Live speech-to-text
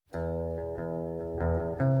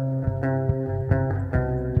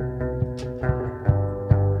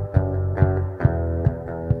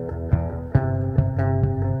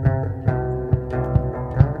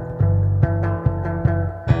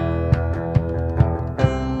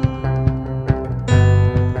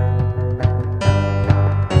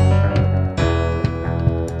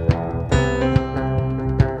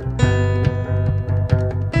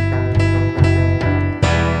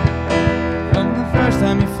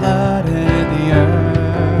flooded the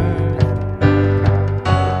earth.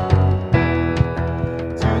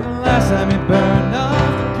 To the last time it burned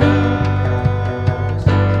off the curse.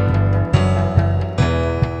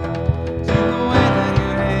 To the way that you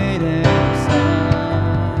hated the sun.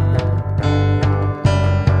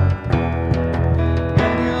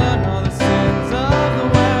 And you learned all the sins of the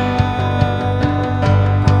world.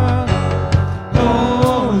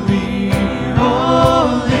 Holy,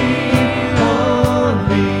 holy,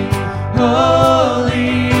 holy, holy,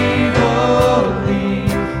 holy,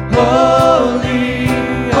 holy,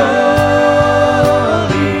 holy.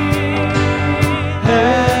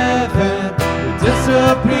 Heaven will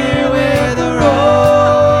disappear with a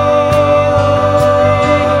roar.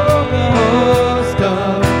 The host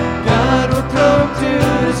of God will come to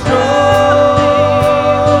destroy.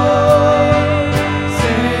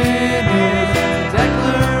 Sin is a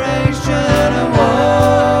declaration of war.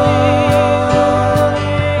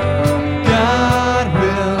 God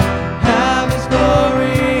will have His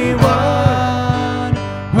glory one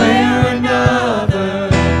way or another.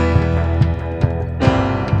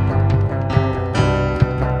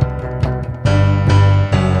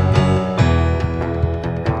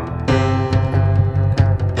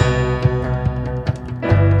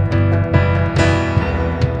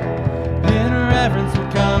 In reverence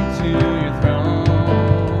will come to your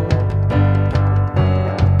throne,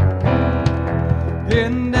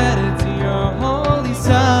 indebted to your holy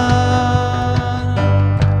Son.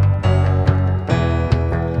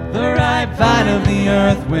 The ripe vine of the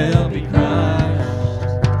earth will be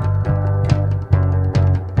crushed,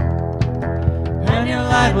 and your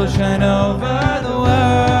light will shine over